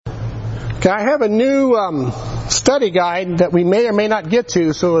Okay, I have a new study guide that we may or may not get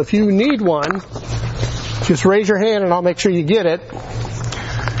to, so if you need one, just raise your hand and I'll make sure you get it.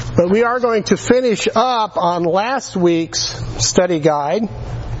 But we are going to finish up on last week's study guide.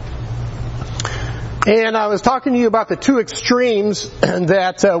 And I was talking to you about the two extremes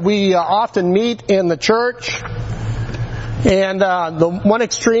that we often meet in the church. And the one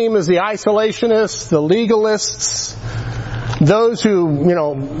extreme is the isolationists, the legalists, those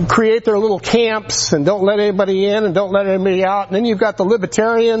who, create their little camps and don't let anybody in and don't let anybody out. And then you've got the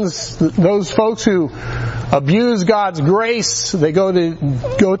libertarians, those folks who abuse God's grace. They go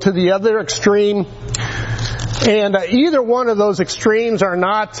to the other extreme. And either one of those extremes are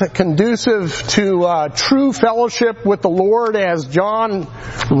not conducive to true fellowship with the Lord, as John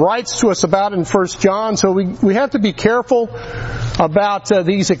writes to us about in 1 John. So we have to be careful about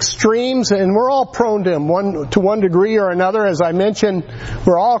these extremes, and we're all prone to them to one degree or another. As I mentioned,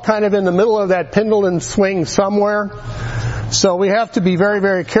 we're all kind of in the middle of that pendulum swing somewhere. So we have to be very,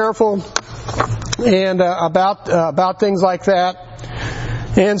 very careful and about things like that.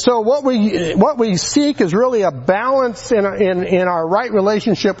 And so what we seek is really a balance in our right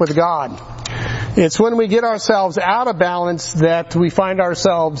relationship with God. It's when we get ourselves out of balance that we find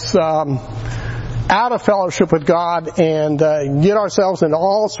ourselves out of fellowship with God and get ourselves into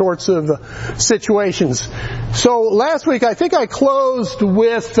all sorts of situations. So last week I think I closed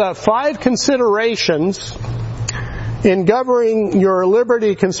with 5 considerations in governing your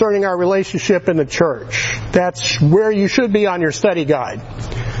liberty concerning our relationship in the church. That's where you should be on your study guide.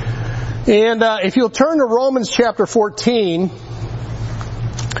 And if you'll turn to Romans chapter 14,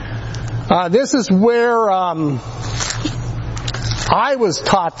 this is where I was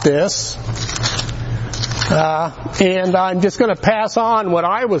taught this. And I'm just going to pass on what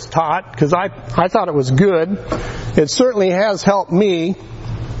I was taught because I thought it was good. It certainly has helped me.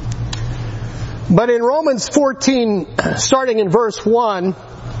 But in Romans 14, starting in verse 1,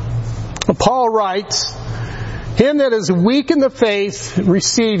 Paul writes, "Him that is weak in the faith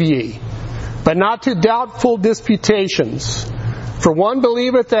receive ye, but not to doubtful disputations. For one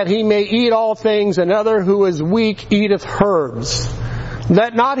believeth that he may eat all things, another who is weak eateth herbs.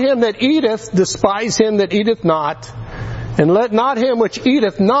 Let not him that eateth despise him that eateth not, and let not him which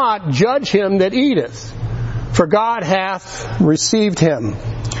eateth not judge him that eateth, for God hath received him."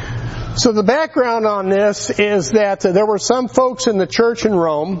 So the background on this is that there were some folks in the church in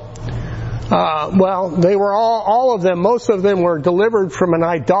Rome. They were all of them, most of them were delivered from an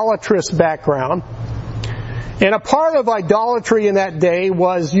idolatrous background. And a part of idolatry in that day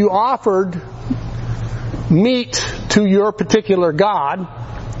was you offered meat to your particular god,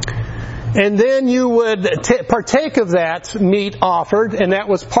 and then you would partake of that meat offered, and that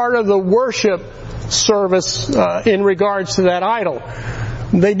was part of the worship service in regards to that idol.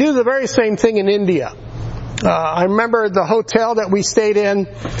 They do the very same thing in India. I remember the hotel that we stayed in,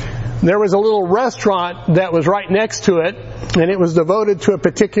 there was a little restaurant that was right next to it, and it was devoted to a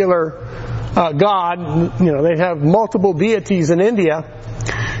particular god. They have multiple deities in India.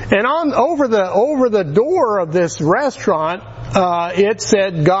 And over the door of this restaurant, it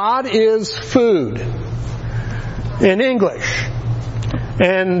said, "God is food," in English.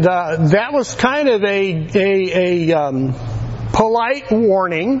 And that was kind of a polite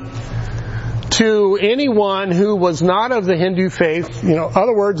warning to anyone who was not of the Hindu faith. In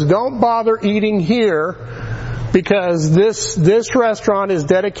other words, don't bother eating here because this restaurant is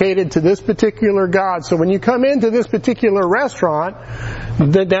dedicated to this particular god. So when you come into this particular restaurant,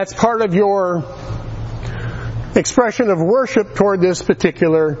 that's part of your expression of worship toward this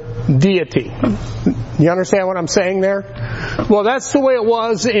particular deity. You understand what I'm saying there? Well, that's the way it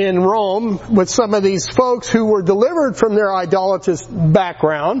was in Rome with some of these folks who were delivered from their idolatrous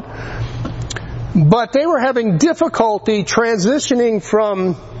background, but they were having difficulty transitioning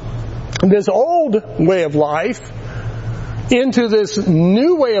from this old way of life into this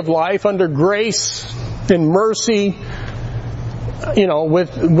new way of life under grace and mercy,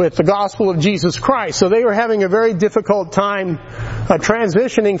 with the gospel of Jesus Christ. So they were having a very difficult time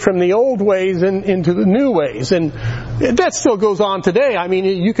transitioning from the old ways into the new ways. And that still goes on today. I mean,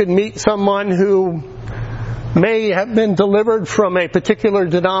 you could meet someone who may have been delivered from a particular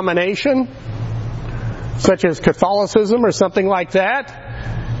denomination, such as Catholicism or something like that.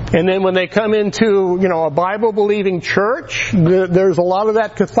 And then when they come into, a Bible-believing church, there's a lot of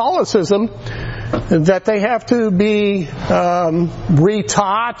that Catholicism that they have to be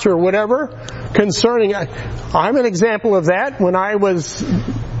retaught or whatever concerning. I'm an example of that. When I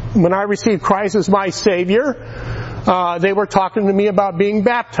received Christ as my Savior, they were talking to me about being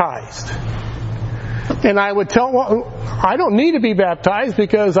baptized. And I would tell, well, I don't need to be baptized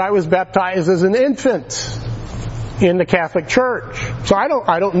because I was baptized as an infant in the Catholic Church. So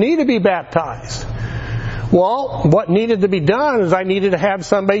I don't need to be baptized. Well, what needed to be done is I needed to have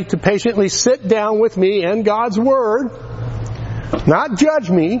somebody to patiently sit down with me in God's Word, not judge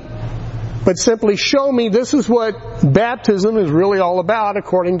me, but simply show me this is what baptism is really all about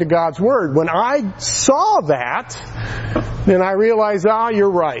according to God's Word. When I saw that, then I realized, you're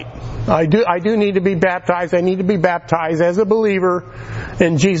right. I do need to be baptized. I need to be baptized as a believer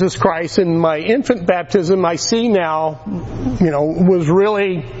in Jesus Christ. And my infant baptism, I see now, was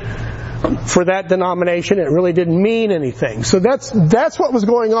really, for that denomination, it really didn't mean anything. So that's what was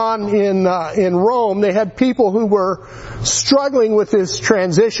going on in Rome. They had people who were struggling with this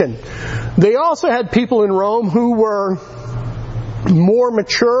transition. They also had people in Rome who were more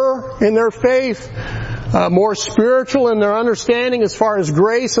mature in their faith, more spiritual in their understanding as far as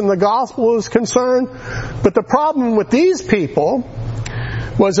grace and the gospel is concerned. But the problem with these people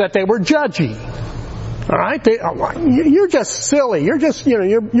was that they were judgy. All right, you're just silly. You're just,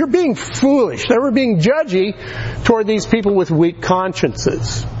 you're being foolish. They were being judgy toward these people with weak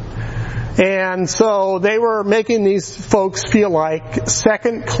consciences. And so they were making these folks feel like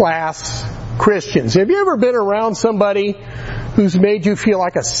second-class Christians. Have you ever been around somebody who's made you feel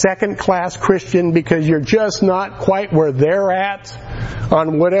like a second-class Christian because you're just not quite where they're at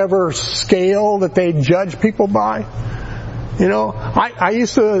on whatever scale that they judge people by? I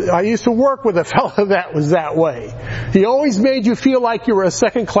used to work with a fellow that was that way. He always made you feel like you were a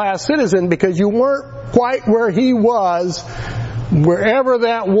second-class citizen because you weren't quite where he was, wherever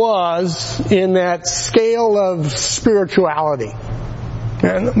that was in that scale of spirituality.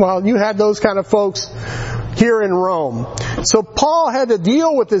 And, you had those kind of folks here in Rome. So Paul had to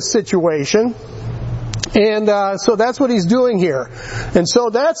deal with this situation. And so that's what he's doing here. And so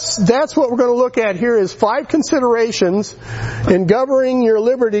that's what we're going to look at here is 5 considerations in governing your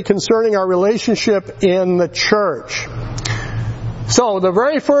liberty concerning our relationship in the church. So the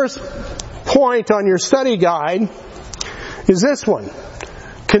very first point on your study guide is this one.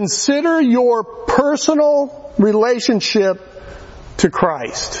 Consider your personal relationship to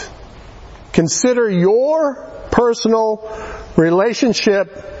Christ. Consider your personal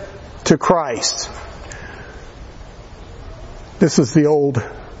relationship to Christ. This is the old.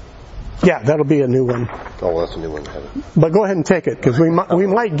 Yeah, that'll be a new one. Oh, that's a new one. But go ahead and take it because we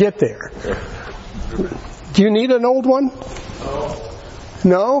might get there. Do you need an old one?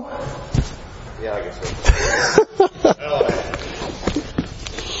 No? Yeah, I guess so.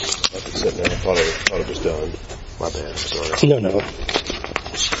 I've been sitting there. I thought it was done. My bad. I'm sorry. No.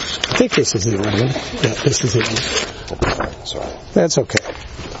 I think this is the old one. Yeah, this is it. Sorry. That's okay.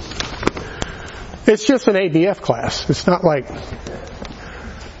 It's just an ABF class. It's not like...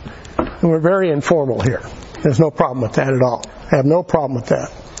 We're very informal here. There's no problem with that at all. I have no problem with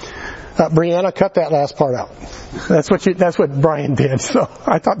that. Brianna, cut that last part out. That's what Brian did. So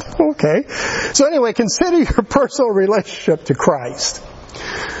I thought, okay. So anyway, consider your personal relationship to Christ.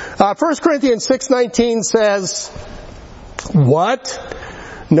 1 Corinthians 6:19 says, "What?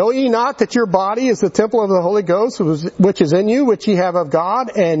 Know ye not that your body is the temple of the Holy Ghost, which is in you, which ye have of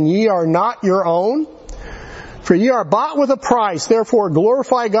God, and ye are not your own? For ye are bought with a price, therefore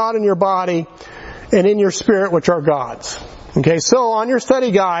glorify God in your body and in your spirit, which are God's." Okay, so on your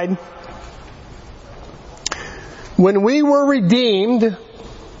study guide, when we were redeemed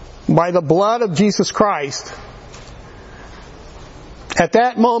by the blood of Jesus Christ, at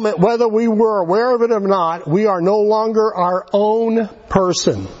that moment, whether we were aware of it or not, we are no longer our own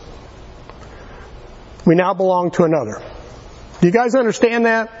person. We now belong to another. Do you guys understand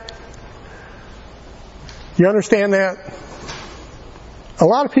that? You understand that? A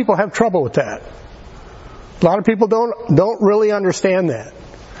lot of people have trouble with that. A lot of people don't really understand that.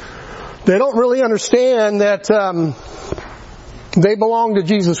 They don't really understand that they belong to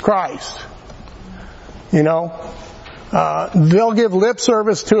Jesus Christ. They'll give lip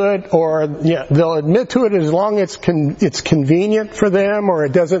service to it, or they'll admit to it as long as it's convenient for them, or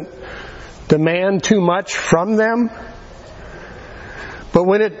it doesn't demand too much from them. But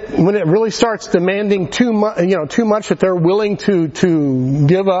when it really starts demanding too much that they're willing to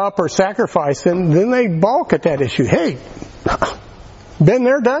give up or sacrifice, then they balk at that issue. Hey, been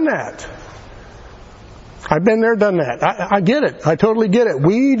there, done that. I've been there, done that. I get it. I totally get it.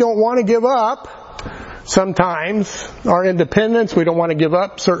 We don't want to give up sometimes our independence. We don't want to give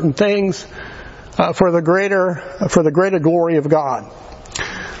up certain things for the greater glory of God.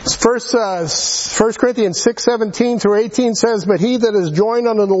 1 Corinthians 6:17 through 18 says, "But he that is joined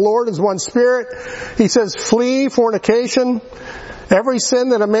unto the Lord is one spirit." He says, "Flee fornication. Every sin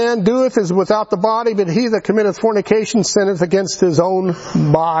that a man doeth is without the body, but he that committeth fornication sinneth against his own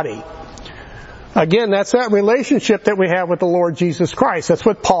body. Again, that's that relationship that we have with the Lord Jesus Christ. That's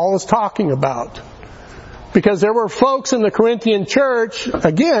what Paul is talking about. Because there were folks in the Corinthian church,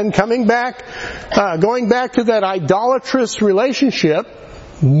 again, going back to that idolatrous relationship.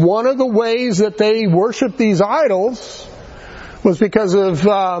 One of the ways that they worshiped these idols was because of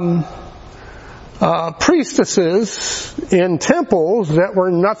priestesses in temples that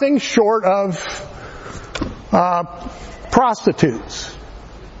were nothing short of prostitutes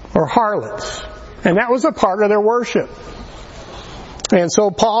or harlots. And that was a part of their worship. And so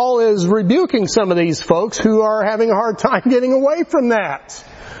Paul is rebuking some of these folks who are having a hard time getting away from that.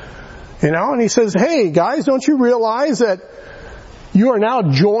 And he says, hey guys, don't you realize that you are now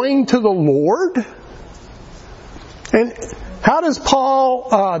joined to the Lord? And how does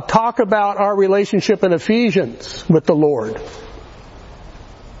Paul talk about our relationship in Ephesians with the Lord?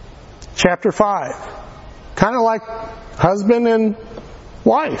 Chapter 5. Kind of like husband and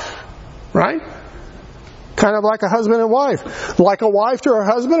wife, right? Kind of like a husband and wife. Like a wife to her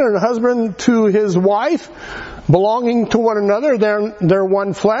husband and a husband to his wife, belonging to one another, they're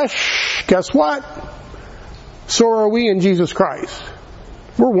one flesh. Guess what? So are we in Jesus Christ.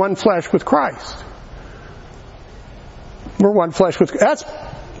 We're one flesh with Christ. We're one flesh with...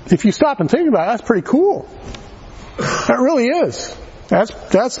 if you stop and think about it, that's pretty cool. That really is.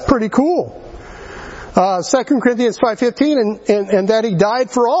 That's pretty cool. 2 Corinthians 5:15, and that he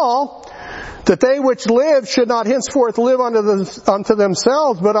died for all, that they which live should not henceforth live unto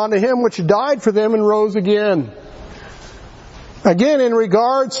themselves, but unto him which died for them and rose again. Again, in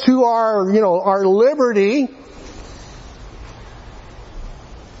regards to our liberty,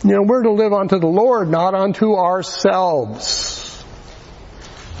 we're to live unto the Lord, not unto ourselves.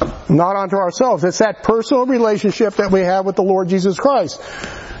 Not unto ourselves. It's that personal relationship that we have with the Lord Jesus Christ.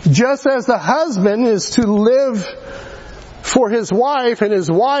 Just as the husband is to live for his wife and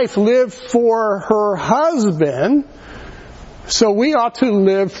his wife live for her husband, so we ought to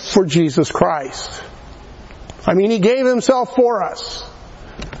live for Jesus Christ. He gave himself for us.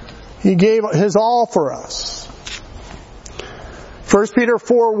 He gave his all for us. 1 Peter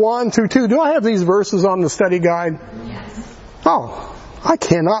 4:1-2. Do I have these verses on the study guide? Yes. Oh, I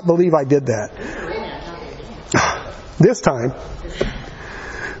cannot believe I did that. This time.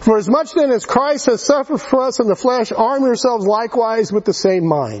 For as much then as Christ has suffered for us in the flesh, arm yourselves likewise with the same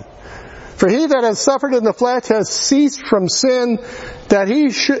mind. For he that has suffered in the flesh has ceased from sin, that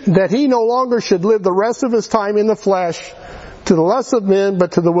he no longer should live the rest of his time in the flesh to the lust of men,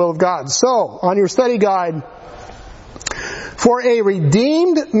 but to the will of God. So, on your study guide, for a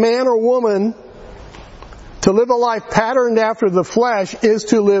redeemed man or woman to live a life patterned after the flesh is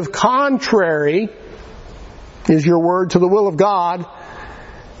to live contrary, is your word, to the will of God,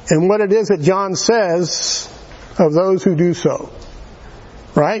 and what it is that John says of those who do so.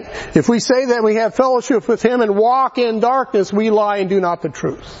 Right? If we say that we have fellowship with him and walk in darkness, we lie and do not the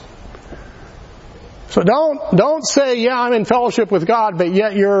truth. So don't say, yeah, I'm in fellowship with God, but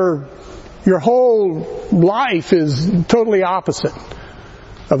yet your whole life is totally opposite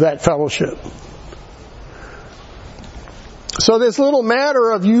of that fellowship. So this little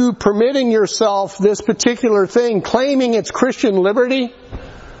matter of you permitting yourself this particular thing, claiming it's Christian liberty,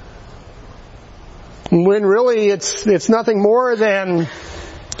 when really it's nothing more than,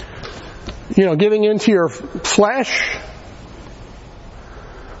 giving into your flesh.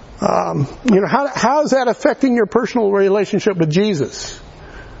 How is that affecting your personal relationship with Jesus?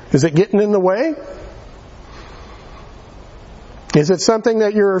 Is it getting in the way? Is it something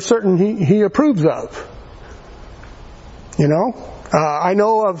that you're certain he approves of? I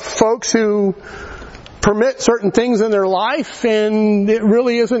know of folks who permit certain things in their life and it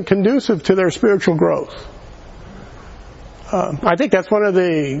really isn't conducive to their spiritual growth. I think that's one of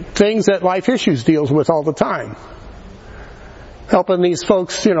the things that Life Issues deals with all the time. Helping these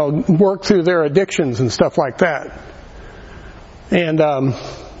folks, work through their addictions and stuff like that. And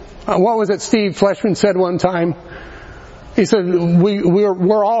what was it Steve Fleshman said one time? He said,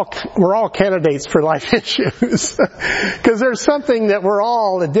 we're all candidates for life issues. Because there's something that we're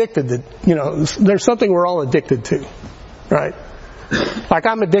all addicted to, there's something we're all addicted to. Right? Like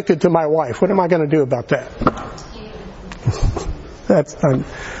I'm addicted to my wife. What am I going to do about that? That's, well,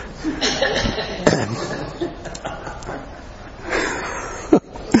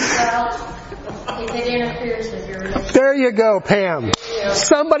 if it interferes with your relationship. There you go, Pam.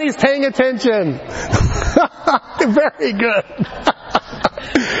 Somebody's paying attention. Very good.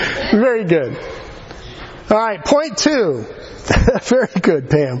 Very good. All right, point 2. Very good,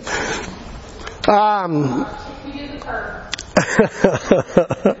 Pam.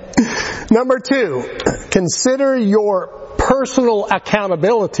 Number 2, consider your personal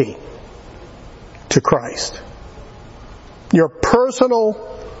accountability to Christ. Your personal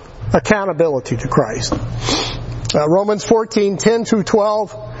accountability to Christ. Romans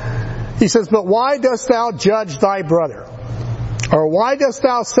 14:10-12, he says, "But why dost thou judge thy brother? Or why dost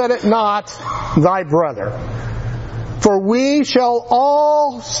thou set it not thy brother? For we shall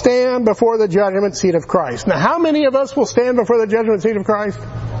all stand before the judgment seat of Christ." Now, how many of us will stand before the judgment seat of Christ?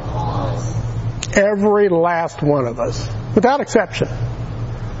 Every last one of us, without exception.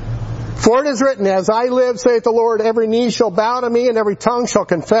 "For it is written, As I live, saith the Lord, every knee shall bow to me, and every tongue shall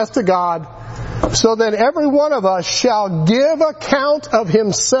confess to God. So then every one of us shall give account of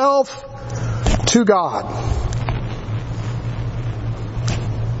himself to God."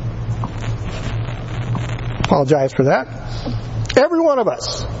 Apologize for that. Every one of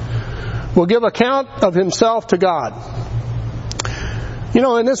us will give account of himself to God. You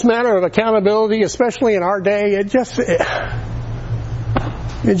know, in this matter of accountability, especially in our day, it just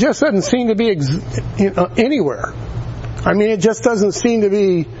doesn't seem to be anywhere. I mean, it just doesn't seem to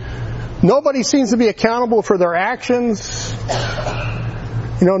be. Nobody seems to be accountable for their actions.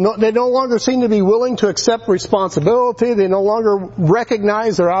 You know, they no longer seem to be willing to accept responsibility. They no longer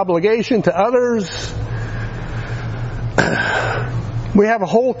recognize their obligation to others. We have a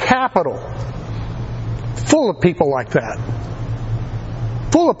whole capital full of people like that.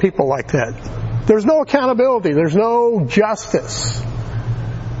 Full of people like that. There's no accountability. There's no justice.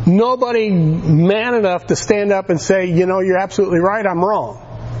 Nobody man enough to stand up and say, you know, you're absolutely right, I'm wrong.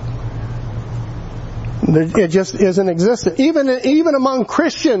 It just isn't existent. Even among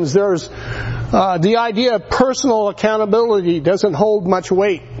Christians, there's the idea of personal accountability doesn't hold much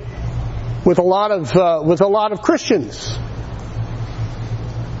weight with a lot of Christians.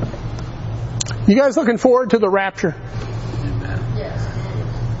 You guys looking forward to the rapture? Yes.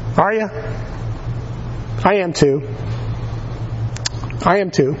 Are you? I am too. I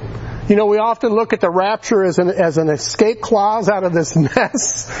am too. You know, we often look at the rapture as an escape clause out of this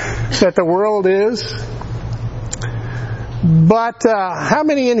mess that the world is. But how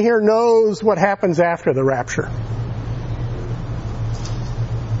many in here knows what happens after the rapture?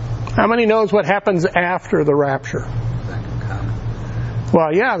 How many knows what happens after the rapture? Second coming.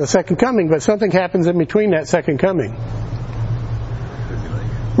 Well, yeah, the second coming, but something happens in between that second coming.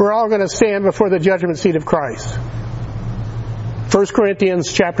 We're all going to stand before the judgment seat of Christ. 1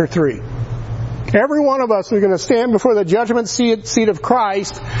 Corinthians chapter 3. Every one of us is going to stand before the judgment seat of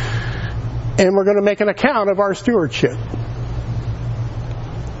Christ, and we're going to make an account of our stewardship.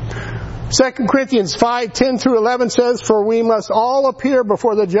 2 Corinthians 5:10-11 says, "For we must all appear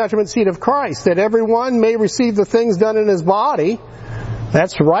before the judgment seat of Christ, that every one may receive the things done in his body,"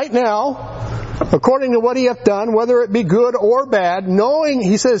 that's right now, "according to what he hath done, whether it be good or bad, knowing,"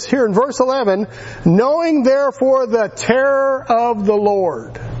 he says here in verse 11, "knowing therefore the terror of the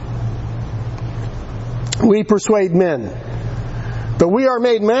Lord, we persuade men. But we are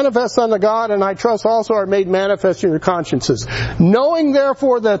made manifest unto God, and I trust also are made manifest in your consciences. Knowing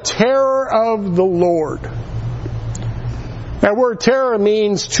therefore the terror of the Lord." That word terror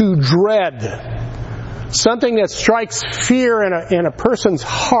means to dread. Something that strikes fear in a person's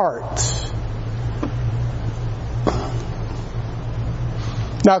heart.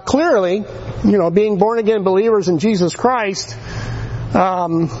 Now clearly, you know, being born again believers in Jesus Christ,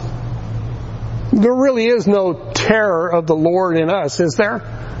 there really is no terror of the Lord in us, is there?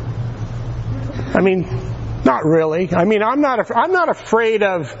 I mean, not really. I mean, I'm not afraid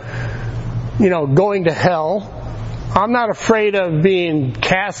of, you know, going to hell. I'm not afraid of being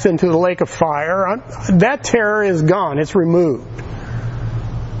cast into the lake of fire. That terror is gone. It's removed.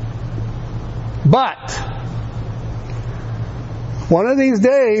 But one of these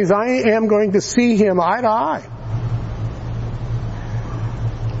days, I am going to see Him eye to eye.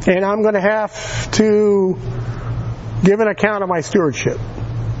 And I'm going to have to give an account of my stewardship.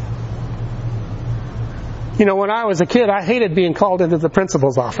 You know, when I was a kid, I hated being called into the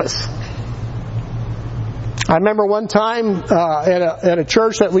principal's office. I remember one time at a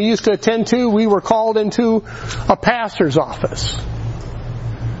church that we used to attend to, we were called into a pastor's office.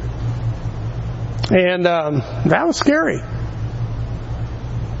 And that was scary.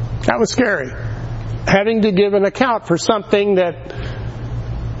 That was scary. Having to give an account for something that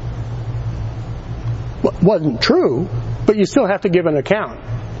wasn't true, but you still have to give an account.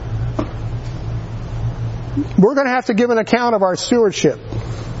 We're going to have to give an account of our stewardship.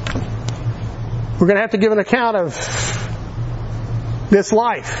 We're going to have to give an account of this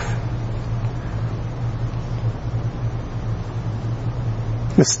life.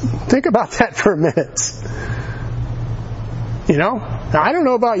 Just think about that for a minute. You know? Now, I don't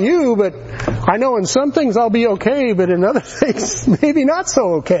know about you, but I know in some things I'll be okay, but in other things, maybe not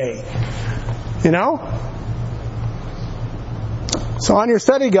so okay. You know? So on your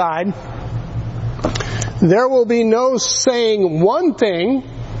study guide, there will be no saying one thing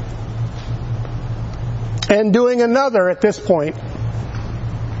and doing another at this point.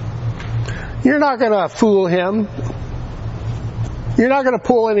 You're not going to fool him. You're not going to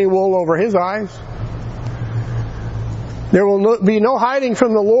pull any wool over his eyes. There will be no hiding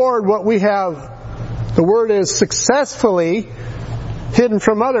from the Lord what we have, the word is, successfully hidden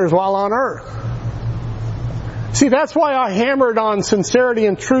from others while on earth. See, that's why I hammered on sincerity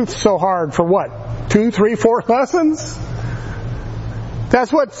and truth so hard for what? 2, 3, 4 lessons?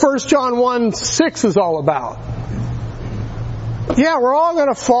 That's what 1 John 1:6 is all about. Yeah, we're all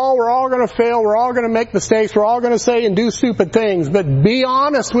going to fall, we're all going to fail, we're all going to make mistakes, we're all going to say and do stupid things, but be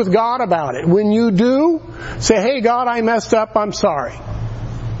honest with God about it. When you do, say, hey God, I messed up, I'm sorry.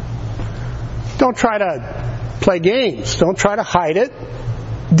 Don't try to play games. Don't try to hide it.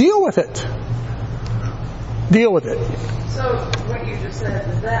 Deal with it. Deal with it. So, what you just said,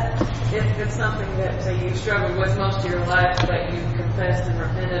 is that if it's something that, say, you struggled with most of your life, but you confessed and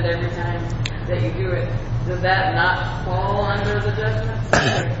repented every time that you do it, does that not fall under the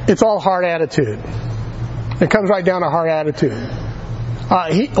judgment? It's all heart attitude. It comes right down to heart attitude.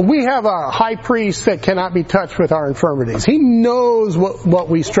 We have a high priest that cannot be touched with our infirmities. He knows what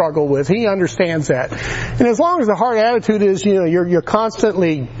we struggle with. He understands that. And as long as the heart attitude is, you're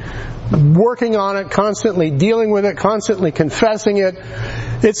constantly working on it, constantly dealing with it, constantly confessing it.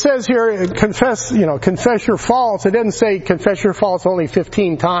 It says here, confess your faults. It doesn't say confess your faults only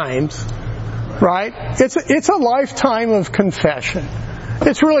 15 times. Right? It's a lifetime of confession.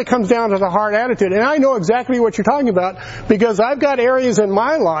 It really comes down to the heart attitude. And I know exactly what you're talking about because I've got areas in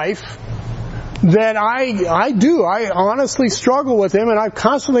my life that I honestly struggle with them, and I've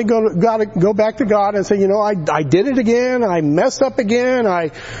constantly got to go back to God and say, I did it again, I messed up again, I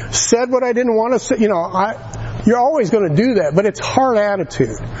said what I didn't want to say, you're always going to do that, but it's heart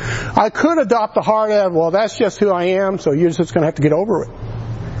attitude. I could adopt the heart attitude, well, that's just who I am, so you're just going to have to get over it.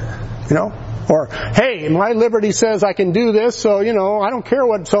 Or, hey, my liberty says I can do this, so, I don't care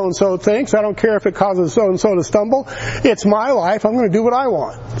what so-and-so thinks. I don't care if it causes so-and-so to stumble. It's my life. I'm going to do what I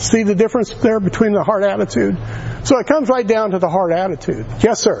want. See the difference there between the heart attitude? So it comes right down to the heart attitude.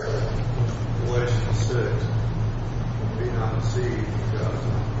 Yes, sir? Galatians 6. Be not deceived, God is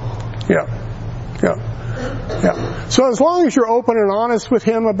not mocked. Yeah. So as long as you're open and honest with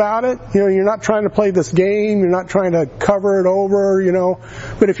him about it, you're not trying to play this game, you're not trying to cover it over,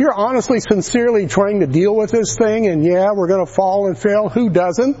 But if you're honestly, sincerely trying to deal with this thing, and we're going to fall and fail, who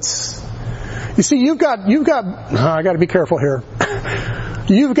doesn't? You see, you've got, I got to be careful here.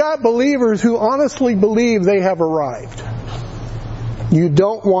 You've got believers who honestly believe they have arrived. You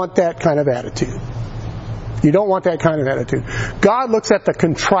don't want that kind of attitude. You don't want that kind of attitude. God looks at the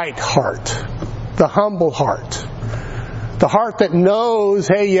contrite heart. The humble heart. The heart that knows,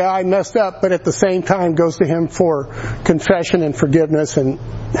 hey, I messed up, but at the same time goes to him for confession and forgiveness and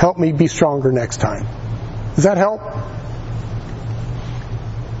help me be stronger next time. Does that help?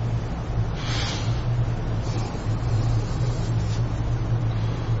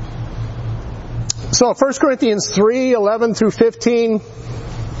 So 1 Corinthians 3:11 through 15.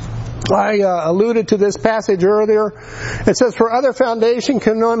 I alluded to this passage earlier. It says, for other foundation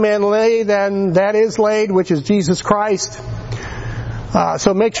can no man lay than that is laid, which is Jesus Christ.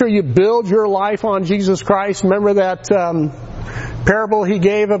 So make sure you build your life on Jesus Christ. Remember that parable he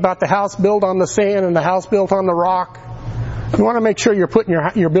gave about the house built on the sand and the house built on the rock? You want to make sure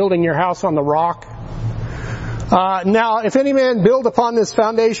you're building your house on the rock. Now, if any man build upon this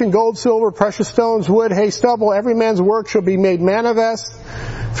foundation gold, silver, precious stones, wood, hay, stubble, every man's work shall be made manifest.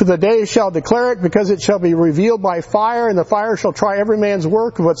 For the day shall declare it, because it shall be revealed by fire, and the fire shall try every man's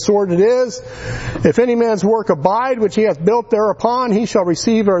work of what sort it is. If any man's work abide, which he hath built thereupon, he shall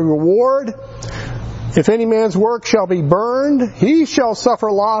receive a reward. If any man's work shall be burned, he shall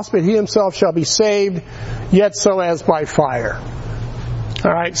suffer loss, but he himself shall be saved, yet so as by fire.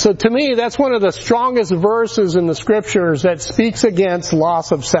 Alright, so to me, that's one of the strongest verses in the scriptures that speaks against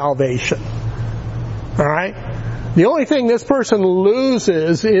loss of salvation. Alright? The only thing this person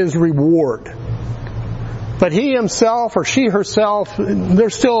loses is reward. But he himself or she herself, they're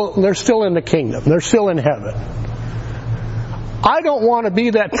still in the kingdom. They're still in heaven. I don't want to be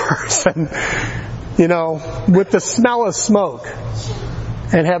that person, with the smell of smoke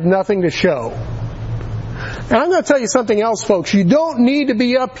and have nothing to show. And I'm going to tell you something else, folks. You don't need to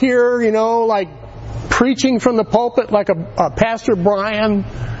be up here, like preaching from the pulpit like a Pastor Brian.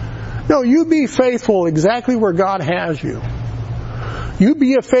 No, you be faithful exactly where God has you. You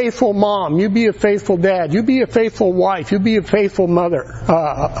be a faithful mom. You be a faithful dad. You be a faithful wife. You be a faithful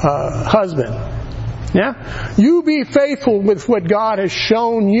husband. Yeah? You be faithful with what God has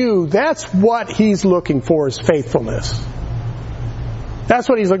shown you. That's what He's looking for, is faithfulness. That's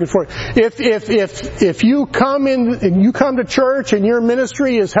what He's looking for. If you come to church and your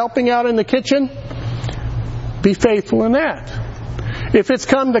ministry is helping out in the kitchen, be faithful in that. If it's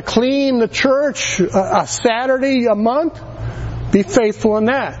come to clean the church a Saturday a month, be faithful in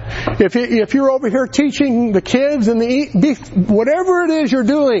that. If you're over here teaching the kids and whatever it is you're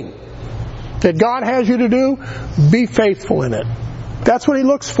doing that God has you to do, be faithful in it. That's what He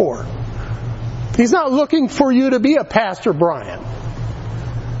looks for. He's not looking for you to be a Pastor Brian.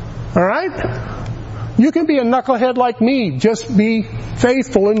 Alright? You can be a knucklehead like me. Just be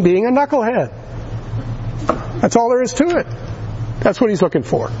faithful in being a knucklehead. That's all there is to it. That's what He's looking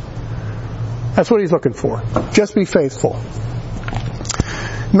for. That's what He's looking for. Just be faithful.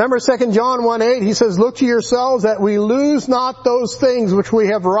 Remember 2 John 1:8, he says, "Look to yourselves that we lose not those things which we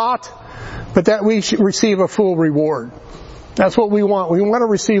have wrought, but that we should receive a full reward." That's what we want. We want to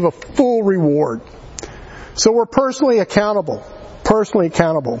receive a full reward. So we're personally accountable. Personally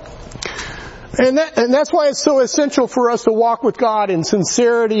accountable. And that's why it's so essential for us to walk with God in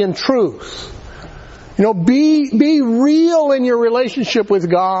sincerity and truth. You know, be real in your relationship with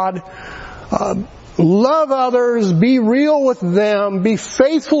God. Love others. Be real with them. Be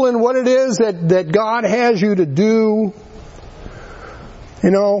faithful in what it is that God has you to do. You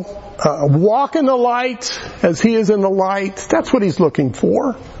know, walk in the light as He is in the light. That's what He's looking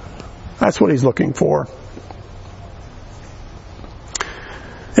for. That's what He's looking for.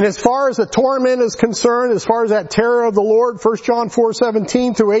 And as far as the torment is concerned, as far as that terror of the Lord, 1 John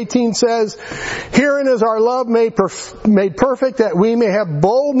 4:17 through 18 says, "Herein is our love made perfect, that we may have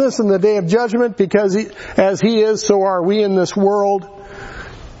boldness in the day of judgment, because as He is, so are we in this world."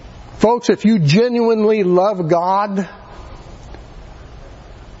 Folks, if you genuinely love God,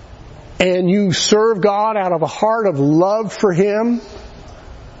 and you serve God out of a heart of love for Him,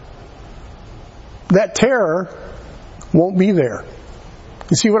 that terror won't be there.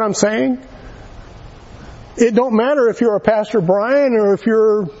 You see what I'm saying? It don't matter if you're a Pastor Brian or if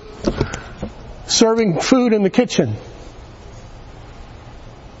you're serving food in the kitchen.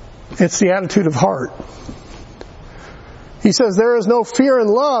 It's the attitude of heart. He says, "There is no fear in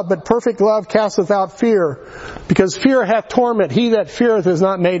love, but perfect love casteth out fear, because fear hath torment. He that feareth is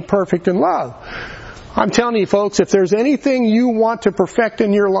not made perfect in love." I'm telling you folks, if there's anything you want to perfect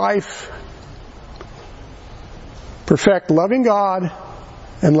in your life, perfect loving God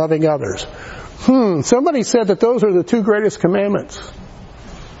and loving others. Somebody said that those are the two greatest commandments.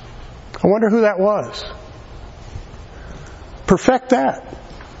 I wonder who that was. Perfect that.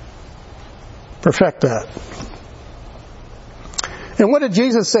 Perfect that. And what did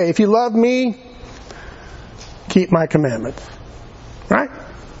Jesus say? If you love me, keep my commandments. Right?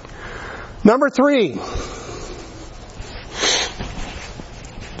 Number 3.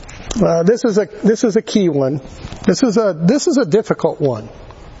 This is a key one. This is a difficult one.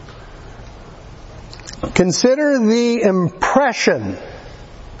 Consider the impression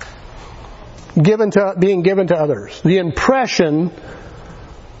being given to others. The impression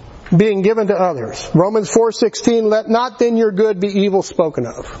being given to others. Romans 4:16, "Let not then your good be evil spoken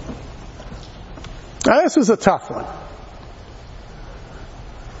of." Now this is a tough one.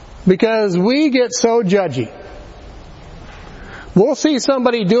 Because we get so judgy. We'll see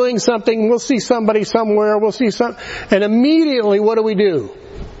somebody doing something, we'll see somebody somewhere, and immediately what do?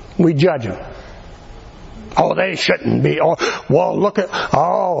 We judge them. Oh, they shouldn't be. Oh, well, look at,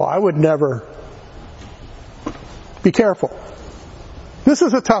 I would never. Be careful. This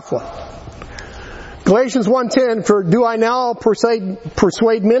is a tough one. Galatians 1:10, "For do I now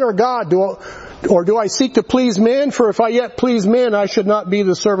persuade men or God? Or do I seek to please men? For if I yet please men, I should not be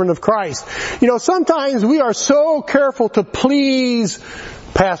the servant of Christ." You know, sometimes we are so careful to please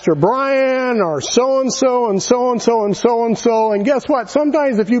Pastor Brian or so-and-so and so-and-so and so-and-so. And guess what?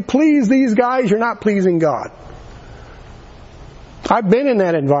 Sometimes if you please these guys, you're not pleasing God. I've been in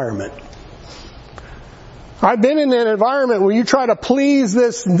that environment. I've been in that environment where you try to please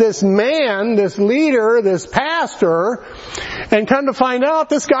this man, this leader, this pastor, and come to find out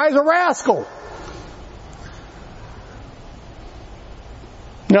this guy's a rascal.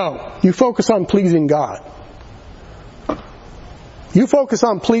 No, you focus on pleasing God. You focus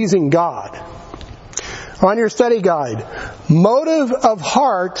on pleasing God. On your study guide, motive of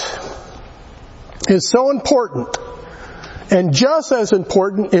heart is so important. And just as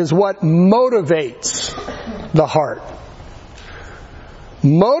important is what motivates the heart.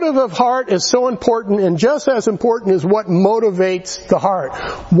 Motive of heart is so important, and just as important is what motivates the heart.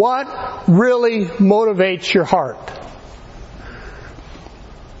 What really motivates your heart?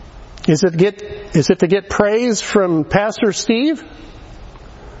 Is it to get praise from Pastor Steve?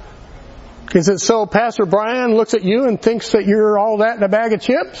 Is it so Pastor Brian looks at you and thinks that you're all that in a bag of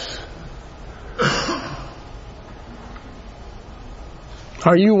chips?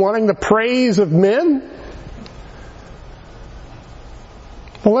 Are you wanting the praise of men?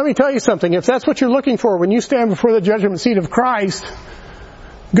 Well, let me tell you something. If that's what you're looking for when you stand before the judgment seat of Christ,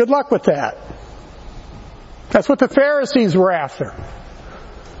 good luck with that. That's what the Pharisees were after.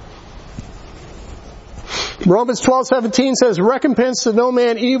 Romans 12:17 says, "Recompense to no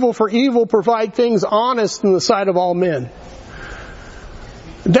man evil for evil, provide things honest in the sight of all men."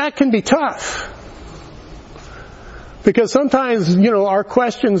 That can be tough. Because sometimes, our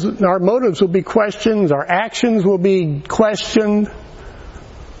questions, our motives will be questioned, our actions will be questioned.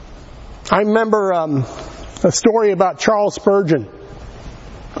 I remember a story about Charles Spurgeon.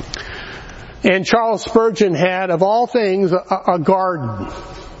 And Charles Spurgeon had, of all things, a garden.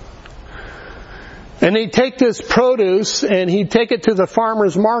 And he'd take this produce and he'd take it to the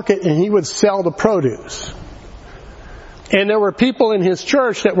farmer's market and he would sell the produce. And there were people in his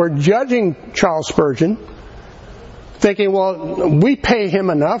church that were judging Charles Spurgeon, thinking, well, we pay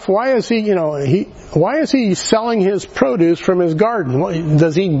him enough. Why is he selling his produce from his garden?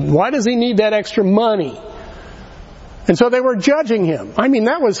 Why does he need that extra money? And so they were judging him. I mean,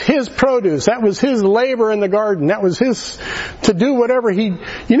 that was his produce. That was his labor in the garden. That was his, to do whatever you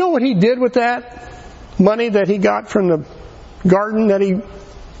know what he did with that money that he got from the garden that he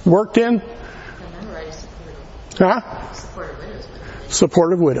worked in?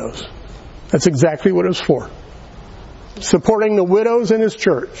 Support of widows. That's exactly what it was for. Supporting the widows in his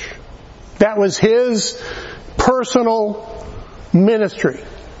church. That was his personal ministry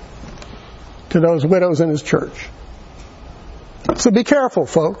to those widows in his church. So be careful,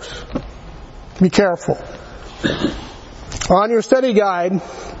 folks. Be careful. On your study guide,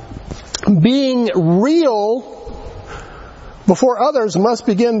 being real before others must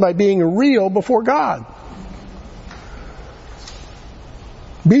begin by being real before God.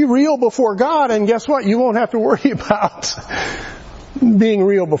 Be real before God, and guess what? You won't have to worry about being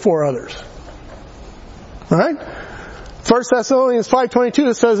real before others. Right? 1 Thessalonians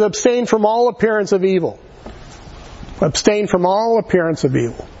 5:22 says, abstain from all appearance of evil. Abstain from all appearance of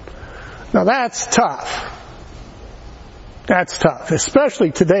evil. Now that's tough. That's tough.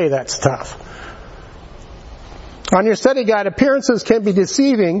 Especially today, that's tough. On your study guide, appearances can be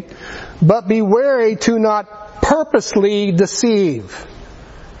deceiving, but be wary to not purposely deceive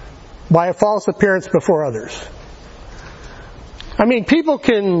by a false appearance before others. I mean, people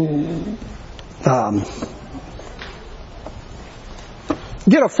can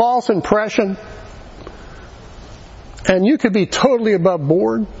get a false impression, and you could be totally above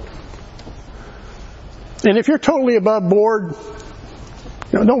board. And if you're totally above board,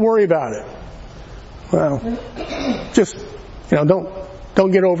 don't worry about it. Well, just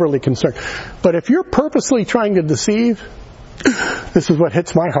don't get overly concerned. But if you're purposely trying to deceive, this is what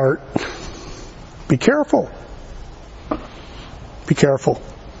hits my heart. Be careful. Be careful.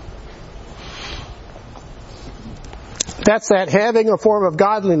 That's that having a form of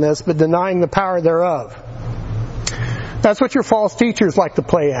godliness but denying the power thereof. That's what your false teachers like to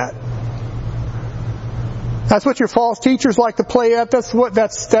play at. That's what your false teachers like to play at.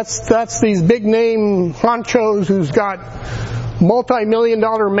 That's these big name honchos who's got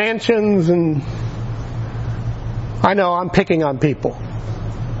multi-million-dollar mansions, and I know I'm picking on people.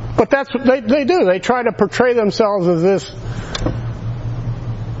 But that's what they do. They try to portray themselves as this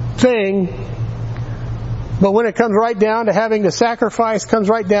thing. But when it comes right down to having to sacrifice, comes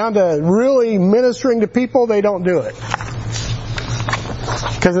right down to really ministering to people, they don't do it.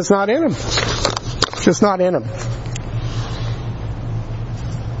 Because it's not in them. It's just not in them.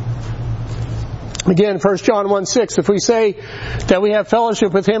 Again, 1 John 1:6, if we say that we have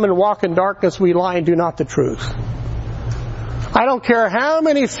fellowship with Him and walk in darkness, we lie and do not the truth. I don't care how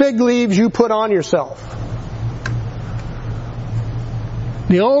many fig leaves you put on yourself.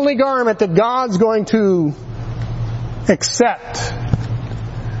 The only garment that God's going to accept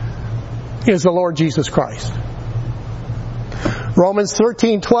is the Lord Jesus Christ. Romans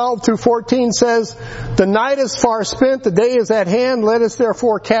 13:12 through 14 says, the night is far spent, the day is at hand, let us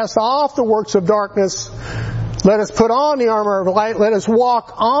therefore cast off the works of darkness, Let us put on the armor of light. Let us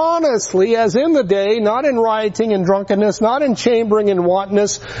walk honestly as in the day, not in rioting and drunkenness, not in chambering and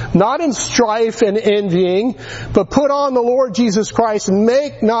wantonness, not in strife and envying, but put on the Lord Jesus Christ and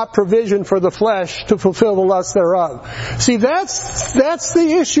make not provision for the flesh to fulfill the lust thereof. See, that's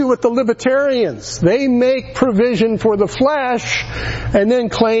the issue with the libertarians. They make provision for the flesh and then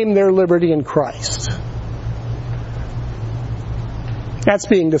claim their liberty in Christ. That's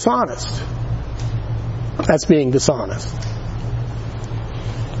being dishonest. That's being dishonest.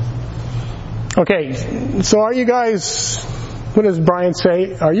 Okay, so are you guys, what does Brian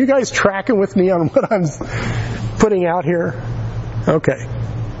say? Are you guys tracking with me on what I'm putting out here? Okay.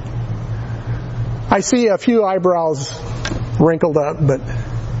 I see a few eyebrows wrinkled up, but...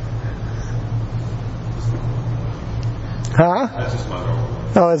 Huh? That's just my normal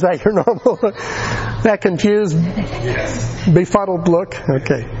look. Oh, is that your normal look? That confused, befuddled look?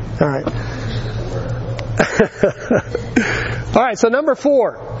 Okay, all right. All right, so number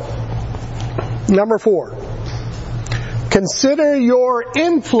 4. Consider your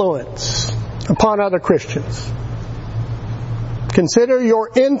influence upon other Christians. Consider your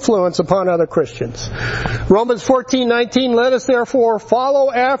influence upon other Christians. Romans 14:19, let us therefore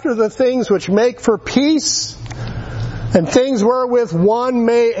follow after the things which make for peace and things wherewith one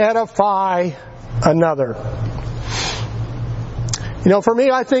may edify another. You know, for me,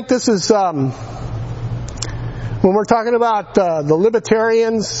 I think this is... when we're talking about the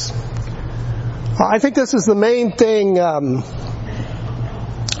libertarians, I think this is the main thing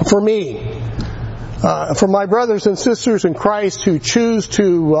for me. For my brothers and sisters in Christ who choose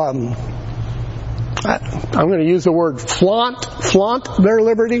to, I'm going to use the word flaunt their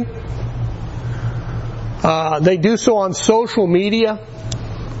liberty. They do so on social media.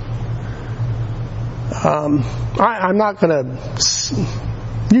 I'm not going to...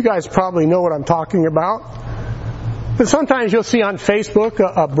 You guys probably know what I'm talking about. But sometimes you'll see on Facebook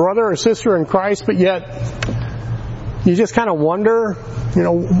a brother or sister in Christ, but yet you just kind of wonder, you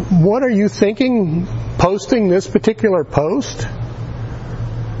know, what are you thinking posting this particular post?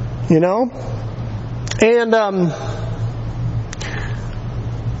 You know? And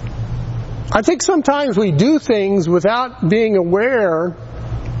I think sometimes we do things without being aware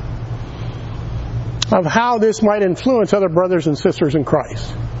of how this might influence other brothers and sisters in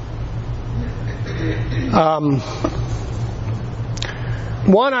Christ.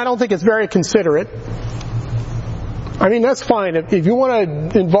 One, I don't think it's very considerate. I mean, that's fine. If you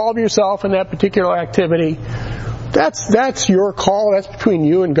want to involve yourself in that particular activity, that's your call. That's between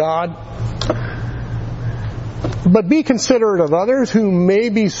you and God. But be considerate of others who may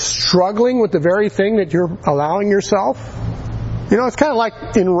be struggling with the very thing that you're allowing yourself. You know, it's kind of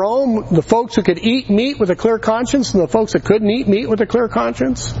like in Rome, the folks who could eat meat with a clear conscience and the folks that couldn't eat meat with a clear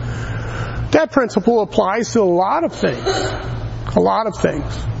conscience. That principle applies to a lot of things. A lot of things.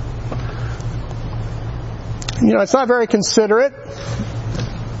 You know, it's not very considerate.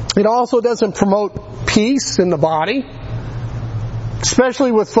 It also doesn't promote peace in the body,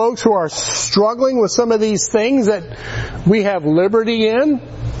 especially with folks who are struggling with some of these things that we have liberty in.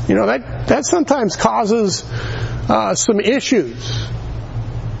 You know, that sometimes causes some issues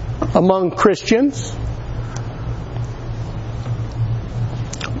among Christians.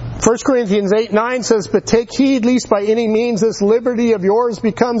 1 Corinthians 8:9 says, but take heed lest by any means this liberty of yours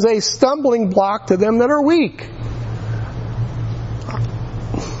becomes a stumbling block to them that are weak.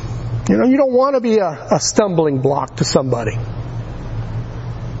 You know, you don't want to be a stumbling block to somebody.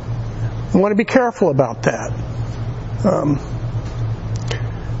 You want to be careful about that.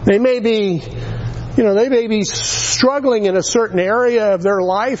 They may be struggling in a certain area of their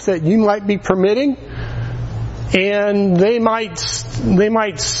life that you might be permitting, and they might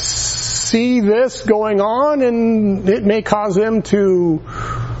see this going on, and it may cause them to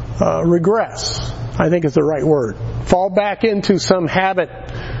regress. I think is the right word. Fall back into some habit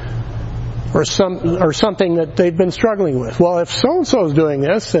or something that they've been struggling with. Well, if so and so is doing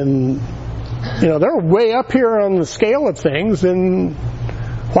this, and you know they're way up here on the scale of things, then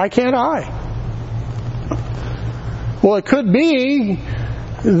why can't I? Well, it could be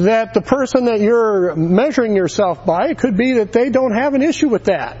that the person that you're measuring yourself by, it could be that they don't have an issue with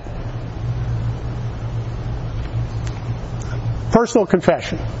that. Personal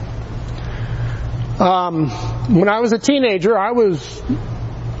confession. When I was a teenager,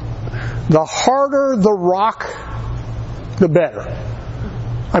 the harder the rock, the better.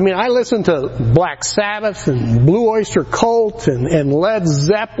 I mean, I listened to Black Sabbath and Blue Oyster Cult and Led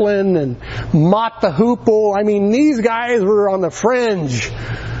Zeppelin and Mott the Hoople. I mean, these guys were on the fringe,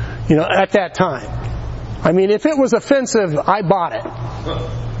 you know, at that time. I mean, if it was offensive, I bought it.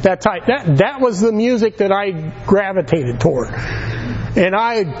 that type. That was the music that I gravitated toward. And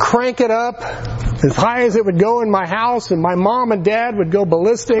I'd crank it up as high as it would go in my house, and my mom and dad would go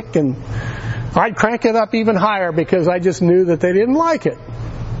ballistic, and I'd crank it up even higher because I just knew that they didn't like it.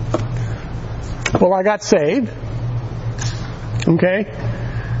 Well, I got saved. Okay?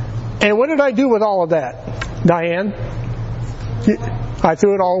 And what did I do with all of that, Diane? I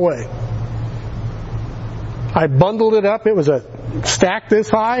threw it all away. I bundled it up. It was a stack this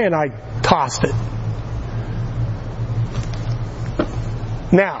high, and I tossed it.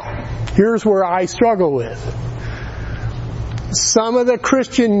 Now, here's where I struggle with. Some of the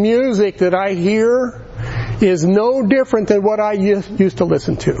Christian music that I hear is no different than what I used to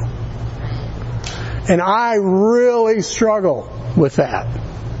listen to. And I really struggle with that.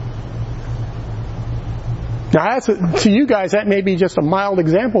 Now, to you guys, that may be just a mild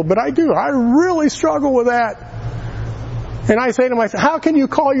example, but I do. I really struggle with that. And I say to myself, how can you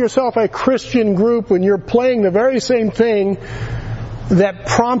call yourself a Christian group when you're playing the very same thing that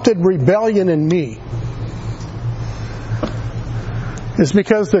prompted rebellion in me? It's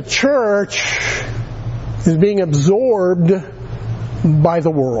because the church is being absorbed by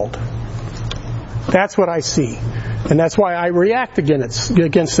the world. That's what I see. And that's why I react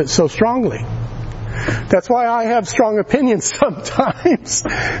against it so strongly. That's why I have strong opinions sometimes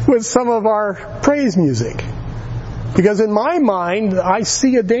with some of our praise music. Because in my mind, I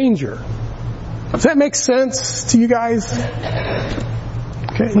see a danger. Does that make sense to you guys?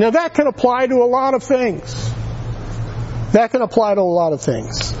 Okay. Now that can apply to a lot of things. That can apply to a lot of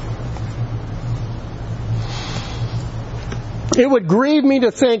things. It would grieve me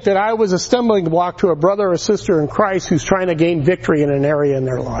to think that I was a stumbling block to a brother or sister in Christ who's trying to gain victory in an area in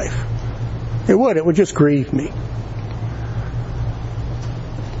their life. It would just grieve me.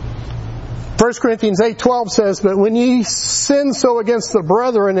 1 Corinthians 8:12 says, "But when ye sin so against the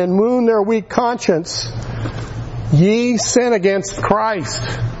brethren and wound their weak conscience, ye sin against Christ."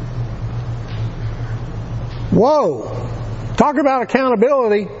 Whoa! Talk about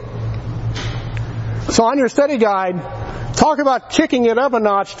accountability. So on your study guide, talk about kicking it up a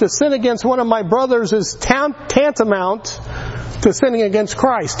notch. To sin against one of my brothers is tantamount to sinning against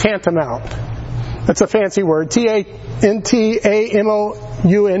Christ. Tantamount. That's a fancy word. T-A-N-T-A-M-O-U-N-T.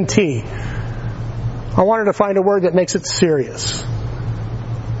 I wanted to find a word that makes it serious.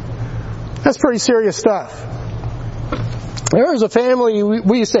 That's pretty serious stuff. There was a family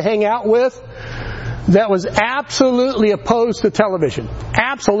we used to hang out with that was absolutely opposed to television.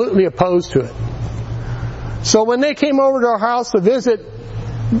 Absolutely opposed to it. So when they came over to our house to visit,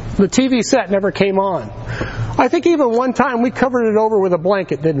 the TV set never came on. I think even one time we covered it over with a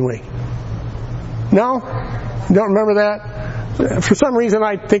blanket, didn't we? No? You don't remember that? For some reason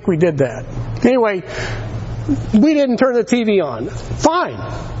I think we did that. Anyway, we didn't turn the TV on. Fine.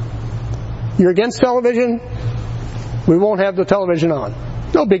 You're against television? We won't have the television on.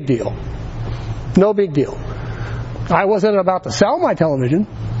 No big deal. No big deal. I wasn't about to sell my television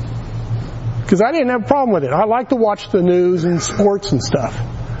because I didn't have a problem with it. I like to watch the news and sports and stuff.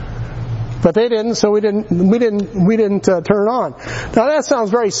 But they didn't, so we didn't turn it on. Now that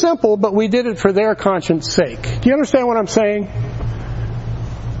sounds very simple, but we did it for their conscience sake. Do you understand what I'm saying?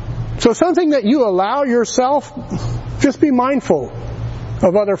 So something that you allow yourself, just be mindful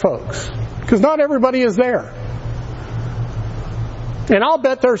of other folks. Because not everybody is there. And I'll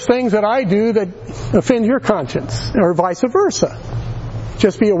bet there's things that I do that offend your conscience, or vice versa.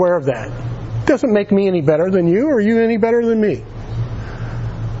 Just be aware of that. It doesn't make me any better than you, or you any better than me.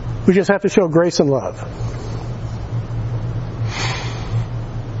 We just have to show grace and love.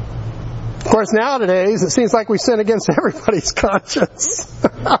 Of course, nowadays, it seems like we sin against everybody's conscience.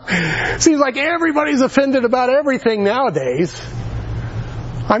 Seems like everybody's offended about everything nowadays.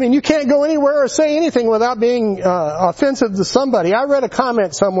 I mean, you can't go anywhere or say anything without being offensive to somebody. I read a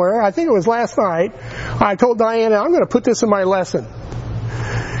comment somewhere, I think it was last night. I told Diana, I'm going to put this in my lesson.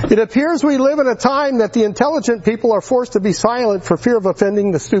 It appears we live in a time that the intelligent people are forced to be silent for fear of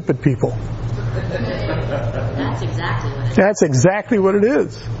offending the stupid people. That's exactly what it is. That's exactly what it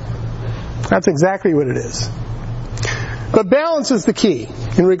is. That's exactly what it is. But balance is the key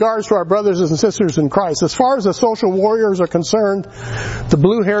in regards to our brothers and sisters in Christ. As far as the social warriors are concerned, the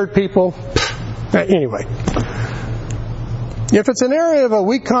blue-haired people, anyway. If it's an area of a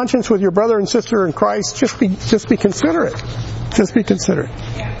weak conscience with your brother and sister in Christ, just be considerate. Just be considerate.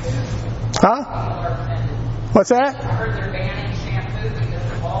 Huh? What's that? I heard they're banning shampoo because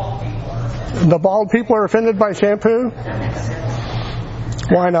the bald people are offended. The bald people are offended by shampoo?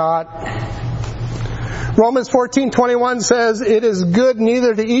 Why not? Romans 14:21 says, "It is good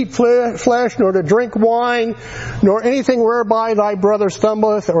neither to eat flesh, nor to drink wine, nor anything whereby thy brother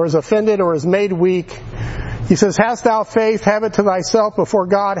stumbleth, or is offended, or is made weak." He says, "Hast thou faith, have it to thyself before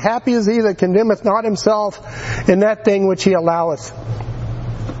God. Happy is he that condemneth not himself in that thing which he alloweth."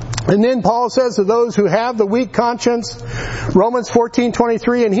 And then Paul says to those who have the weak conscience, Romans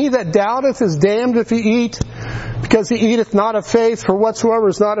 14:23, "And he that doubteth is damned if he eat, because he eateth not of faith, for whatsoever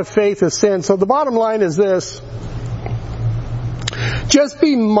is not of faith is sin." So the bottom line is this: just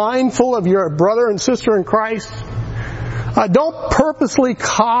be mindful of your brother and sister in Christ. Don't purposely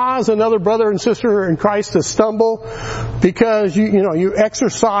cause another brother and sister in Christ to stumble because you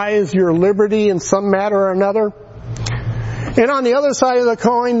exercise your liberty in some matter or another. And on the other side of the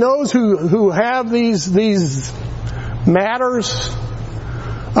coin, those who have these matters,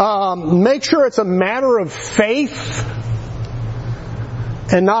 make sure it's a matter of faith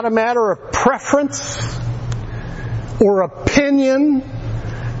and not a matter of preference or opinion,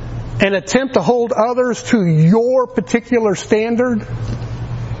 and attempt to hold others to your particular standard.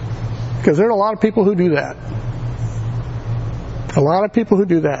 Because there are a lot of people who do that. A lot of people who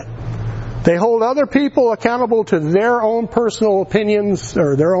do that. They hold other people accountable to their own personal opinions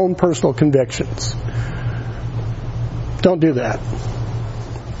or their own personal convictions. Don't do that.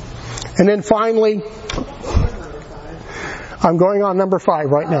 And then finally, I'm going on number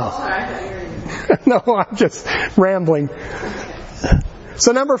 5 right now. No, I'm just rambling.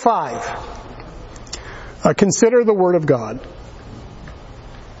 So number 5, consider the Word of God.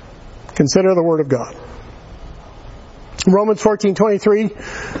 Consider the Word of God. Romans 14:23,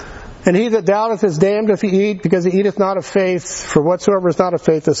 "And he that doubteth is damned if he eat, because he eateth not of faith, for whatsoever is not of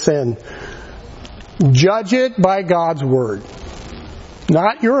faith is sin." Judge it by God's Word.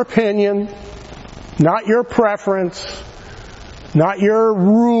 Not your opinion, not your preference, not your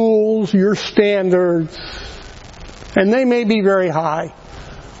rules, your standards. And they may be very high.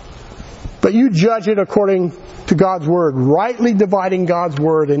 But you judge it according to God's Word, rightly dividing God's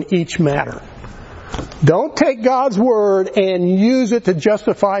Word in each matter. Don't take God's Word and use it to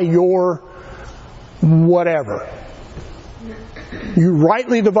justify your whatever. You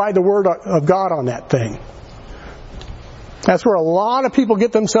rightly divide the Word of God on that thing. That's where a lot of people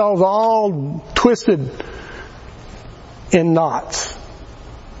get themselves all twisted in knots.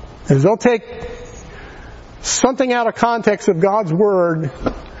 Is they'll take something out of context of God's Word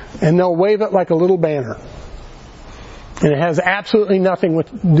and they'll wave it like a little banner. And it has absolutely nothing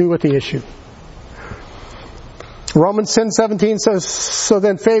to do with the issue. Romans 10:17 says, "So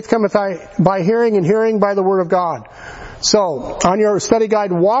then faith cometh by hearing, and hearing by the Word of God." So, on your study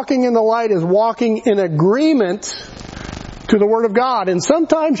guide, walking in the light is walking in agreement to the Word of God. And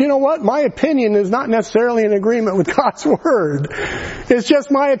sometimes, you know what? My opinion is not necessarily in agreement with God's Word. It's just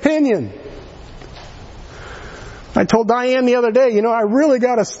my opinion. I told Diane the other day, I really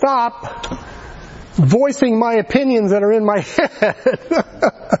got to stop voicing my opinions that are in my head.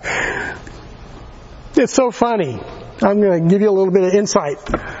 It's so funny. I'm going to give you a little bit of insight.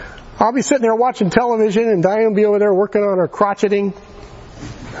 I'll be sitting there watching television and Diane will be over there working on her crotcheting.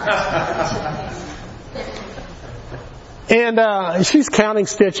 And she's counting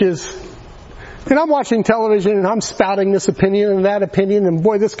stitches. And I'm watching television and I'm spouting this opinion and that opinion, and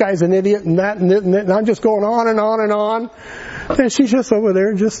boy, this guy's an idiot, and that and that and that, and I'm just going on and on and on. And she's just over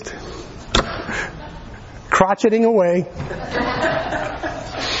there just crotcheting away.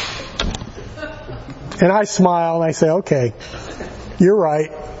 And I smile and I say, "Okay, you're right."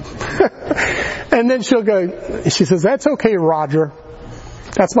 And then she'll go, she says, "That's okay, Roger."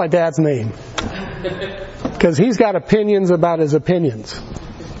 That's my dad's name. Because he's got opinions about his opinions.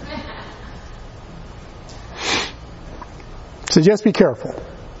 So just be careful.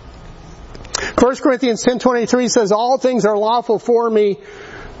 1 Corinthians 10:23 says, "All things are lawful for me,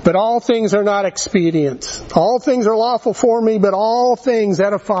 but all things are not expedient. All things are lawful for me, but all things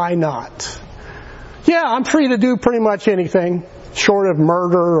edify not." Yeah, I'm free to do pretty much anything, short of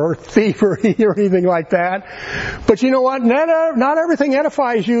murder or thievery or anything like that. But you know what? Not everything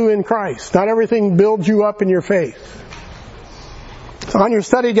edifies you in Christ. Not everything builds you up in your faith. On your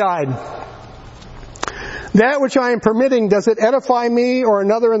study guide, "That which I am permitting, does it edify me or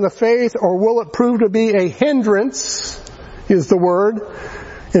another in the faith, or will it prove to be a hindrance," is the word,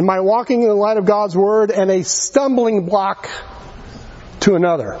 "in my walking in the light of God's Word, and a stumbling block to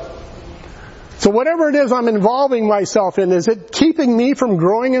another?" So whatever it is I'm involving myself in, is it keeping me from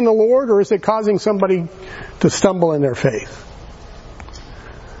growing in the Lord, or is it causing somebody to stumble in their faith?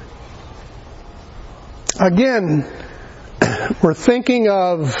 Again, we're thinking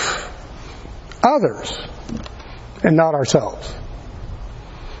of others and not ourselves.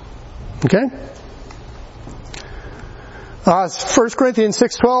 Okay? 1 Corinthians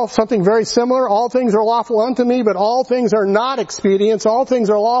 6:12, something very similar. All things are lawful unto me, but all things are not expedient. All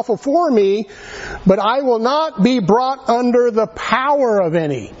things are lawful for me, but I will not be brought under the power of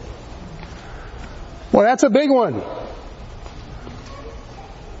any. Well, that's a big one.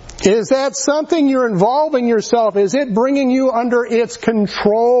 Is that something you're involving yourself? Is it bringing you under its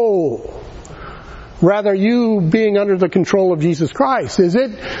control? Rather, you being under the control of Jesus Christ. Is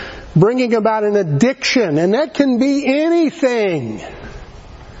it bringing about an addiction? And that can be anything.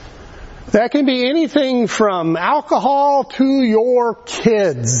 That can be anything from alcohol to your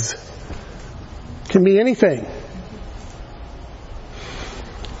kids. It can be anything.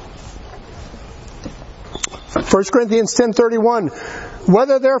 1 Corinthians 10:31.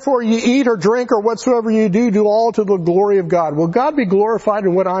 Whether therefore you eat or drink or whatsoever you do, do all to the glory of God. Will God be glorified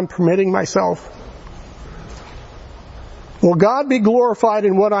in what I'm permitting myself? Will God be glorified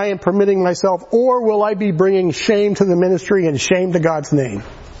in what I am permitting myself, or will I be bringing shame to the ministry and shame to God's name?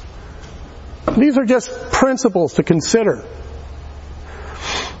 These are just principles to consider.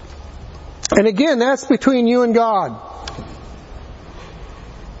 And again, that's between you and God.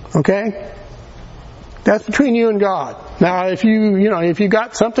 Okay? That's between you and God. Now, if you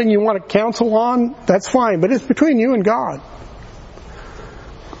got something you want to counsel on, that's fine, but it's between you and God.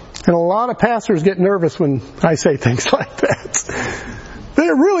 And a lot of pastors get nervous when I say things like that. But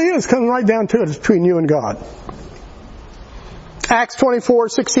it really is coming right down to it. It's between you and God. Acts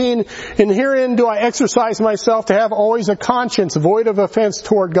 24:16, and herein do I exercise myself to have always a conscience void of offense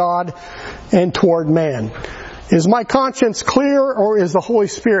toward God and toward man. Is my conscience clear, or is the Holy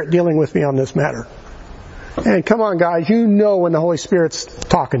Spirit dealing with me on this matter? And come on, guys, you know when the Holy Spirit's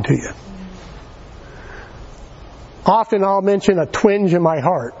talking to you. Often I'll mention a twinge in my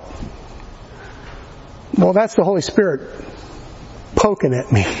heart. Well, that's the Holy Spirit poking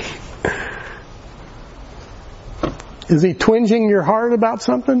at me. Is He twinging your heart about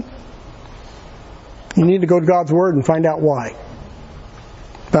something? You need to go to God's Word and find out why.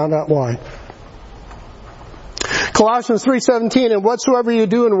 Found out why. Colossians 3:17, and whatsoever you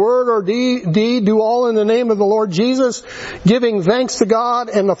do in word or deed, do all in the name of the Lord Jesus, giving thanks to God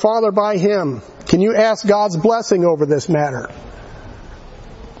and the Father by Him. Can you ask God's blessing over this matter?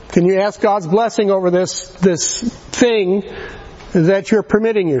 Can you ask God's blessing over this thing that you're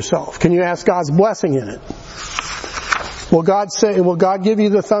permitting yourself? Can you ask God's blessing in it? Will God give you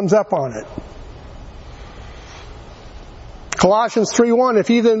the thumbs up on it? Colossians 3:1, if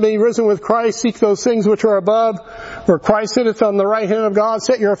ye then be risen with Christ, seek those things which are above, where Christ sitteth on the right hand of God.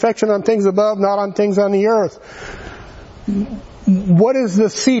 Set your affection on things above, not on things on the earth. What is the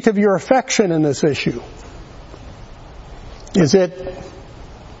seat of your affection in this issue? Is it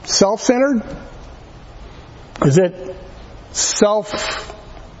self-centered? Is it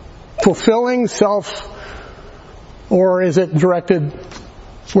self-fulfilling, or is it directed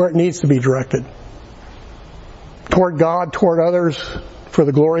where it needs to be directed? Toward God, toward others, for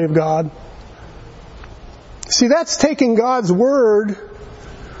the glory of God. See, that's taking God's Word,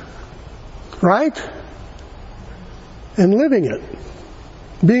 right? And living it.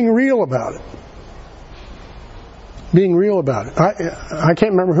 Being real about it. Being real about it. I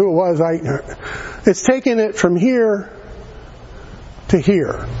can't remember who it was. It's taking it from here to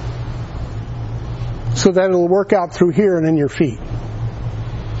here. So that it'll work out through here and in your feet.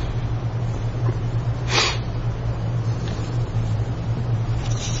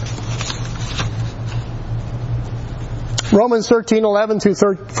 Romans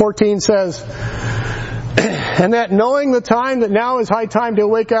 13:11-14 says, and that knowing the time that now is high time to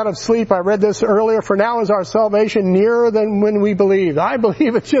awake out of sleep, I read this earlier, for now is our salvation nearer than when we believed. I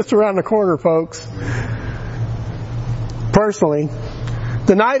believe it's just around the corner, folks. Personally.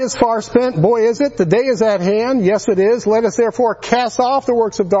 The night is far spent. Boy, is it. The day is at hand. Yes, it is. Let us therefore cast off the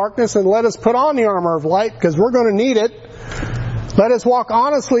works of darkness and let us put on the armor of light, because we're going to need it. Let us walk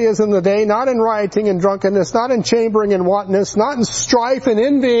honestly as in the day, not in rioting and drunkenness, not in chambering and wantonness, not in strife and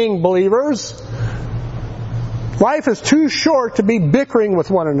envying, believers. Life is too short to be bickering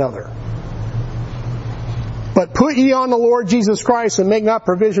with one another. But put ye on the Lord Jesus Christ and make not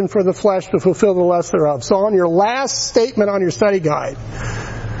provision for the flesh to fulfill the lust thereof. So on your last statement on your study guide,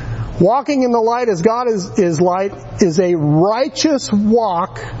 walking in the light as God is light is a righteous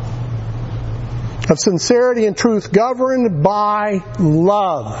walk of sincerity and truth, governed by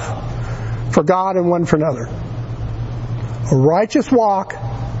love for God and one for another. A righteous walk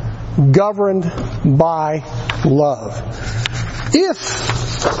governed by love.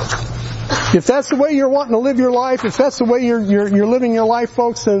 If that's the way you're wanting to live your life, if that's the way you're living your life,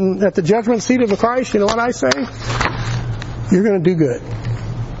 folks, and at the judgment seat of the Christ, you know what I say? You're going to do good.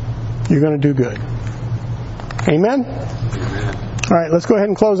 You're going to do good. Amen? All right, let's go ahead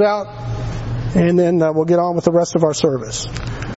and close out, and then we'll get on with the rest of our service.